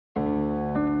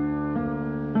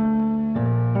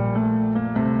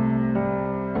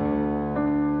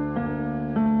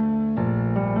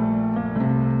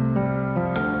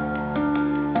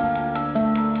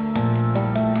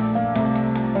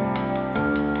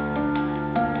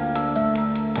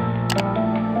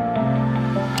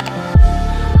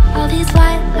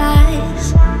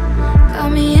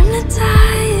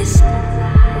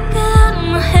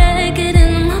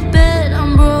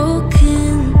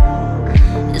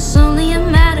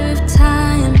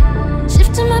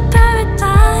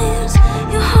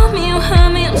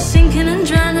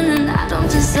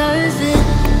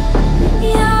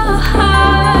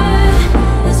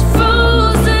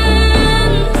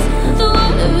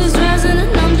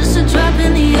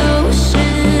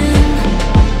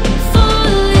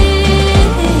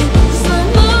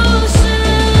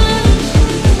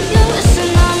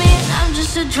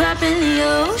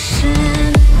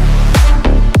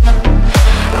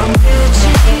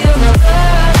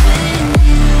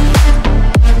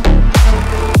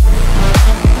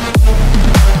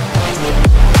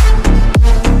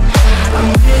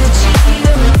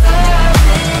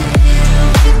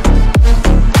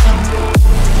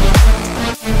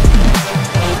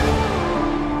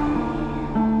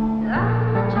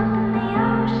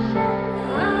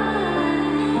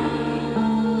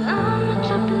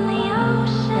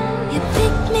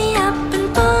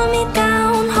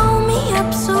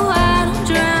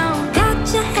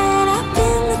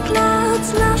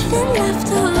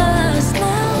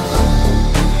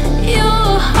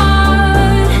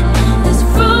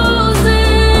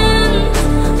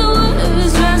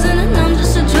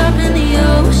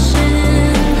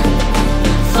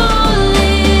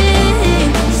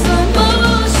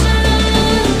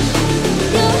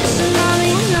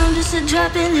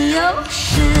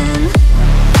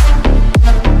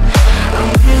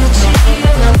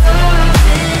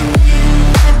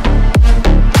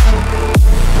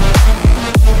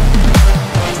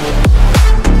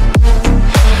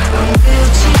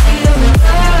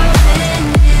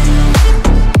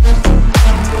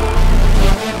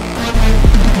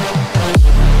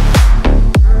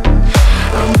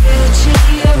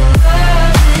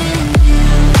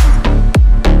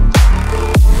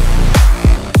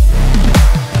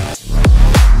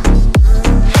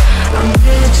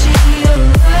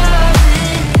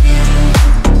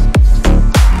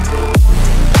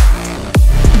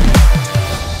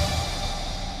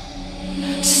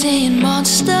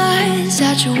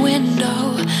at your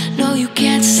window. No, you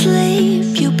can't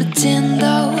sleep, you pretend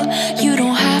though. You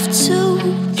don't have to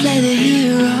play the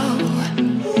hero.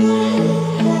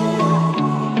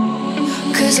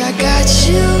 Cause I got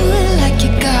you like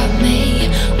you got me.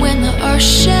 When the earth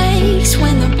shakes,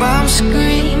 when the bombs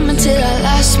scream, until our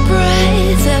last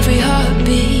breath, every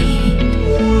heartbeat.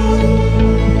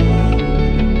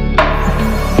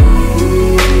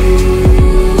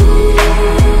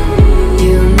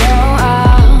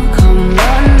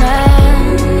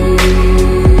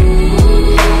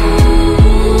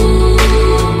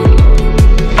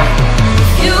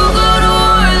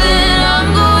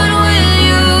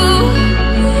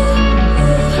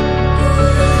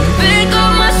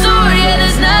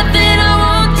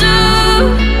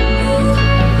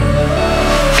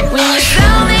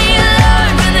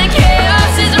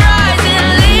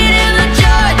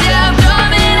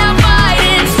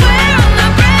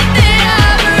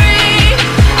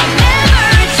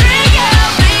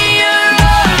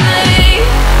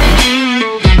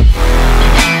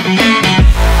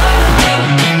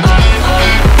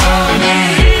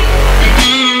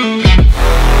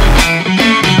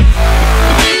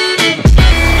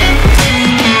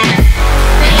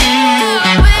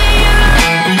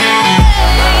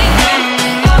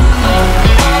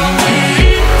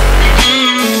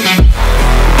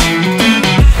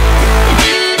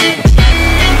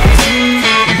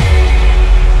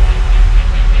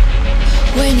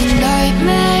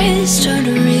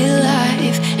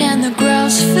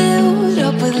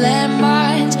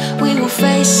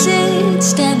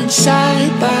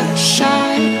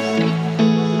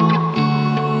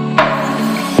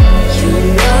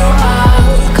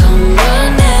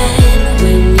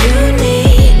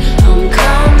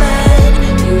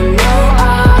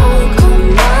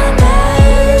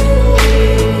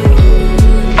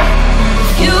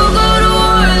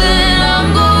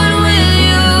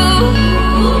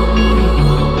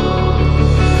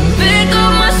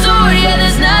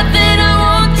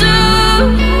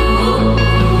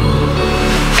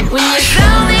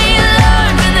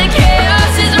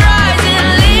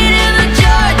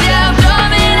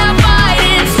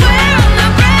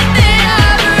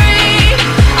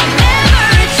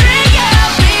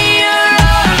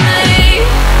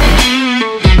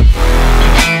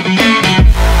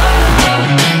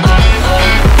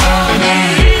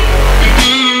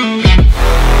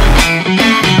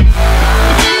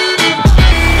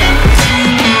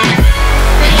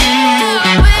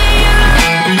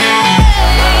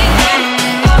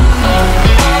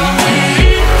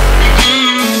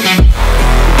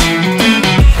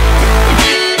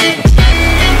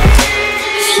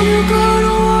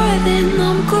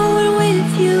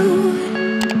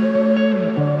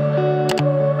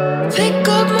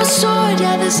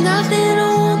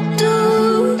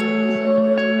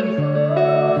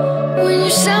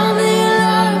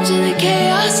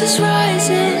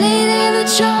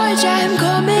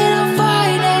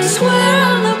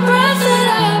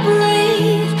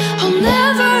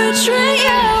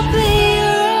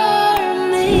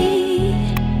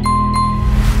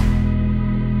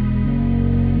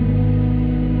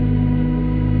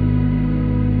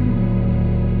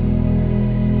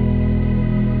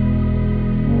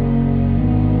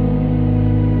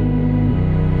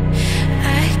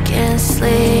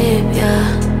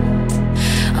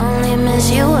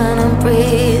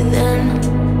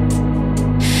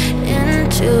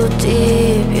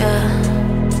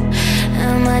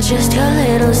 Just your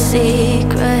little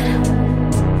secret.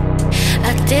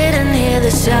 I didn't hear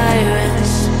the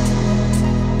sirens.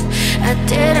 I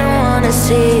didn't wanna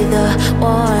see the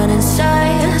warning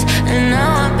signs, and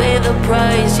now I pay the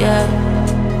price, yeah.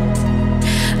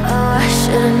 Oh, I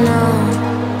should've known.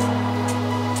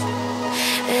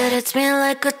 It hits me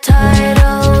like a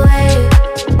tidal wave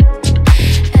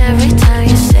every time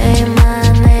you say my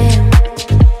name.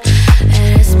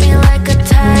 It hits me like a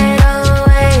tidal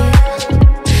wave.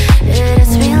 It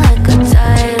hits me like a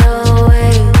tidal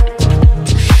wave.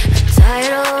 A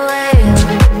tidal wave.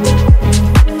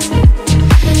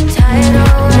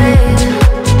 Tidal wave.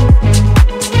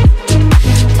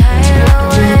 Tidal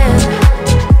wave.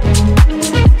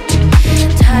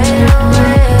 Tidal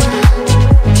wave.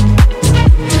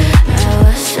 I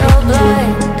was so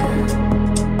blind.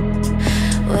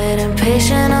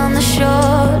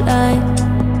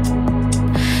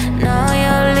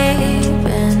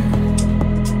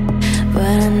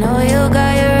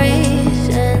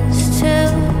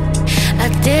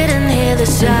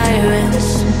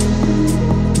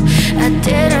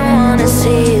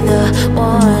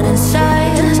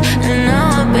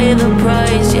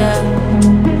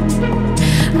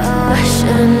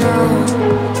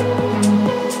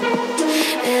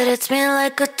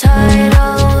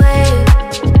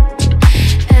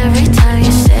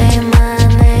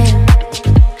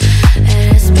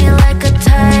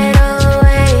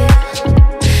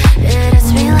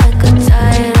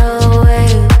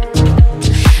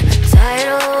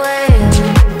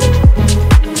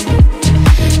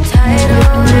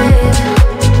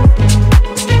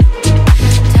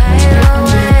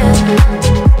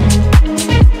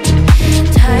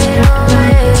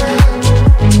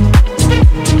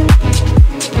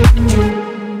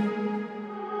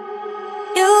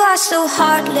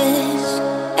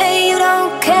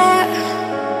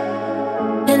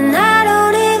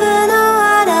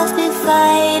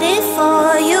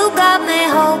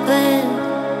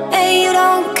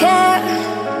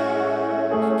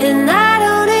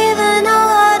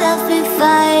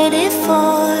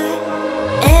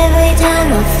 time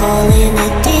I fall in the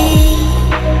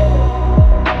deep,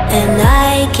 and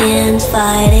I can't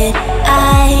fight it,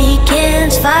 I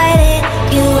can't fight it.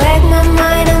 You wreck my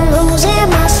mind, I'm losing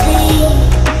my sleep,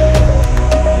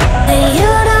 and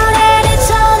you know that it's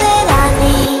all that I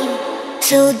need,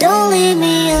 so don't leave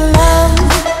me alone.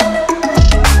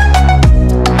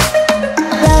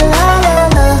 La la la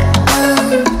la,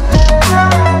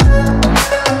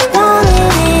 don't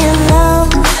leave me alone.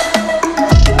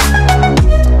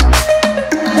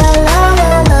 La la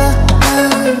la la,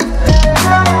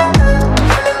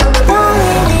 don't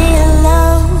leave me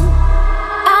alone.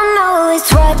 I know it's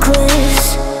reckless,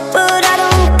 but I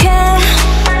don't care.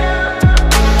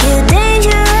 You're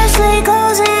dangerously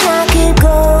close and I keep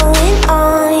going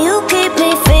on. You keep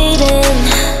me fading,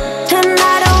 and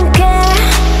I don't care,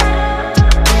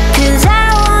 'cause I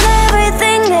want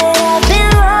everything that I've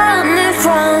been running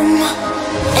from.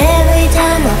 Every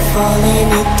time I fall in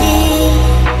it deep,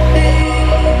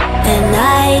 and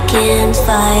I can't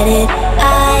fight it,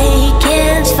 I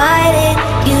can't fight it.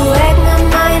 You wreck my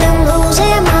mind, I'm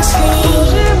losing my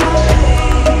sleep,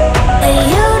 and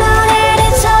you know that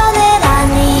it's all that I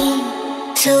need,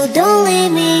 so don't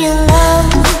leave me alone.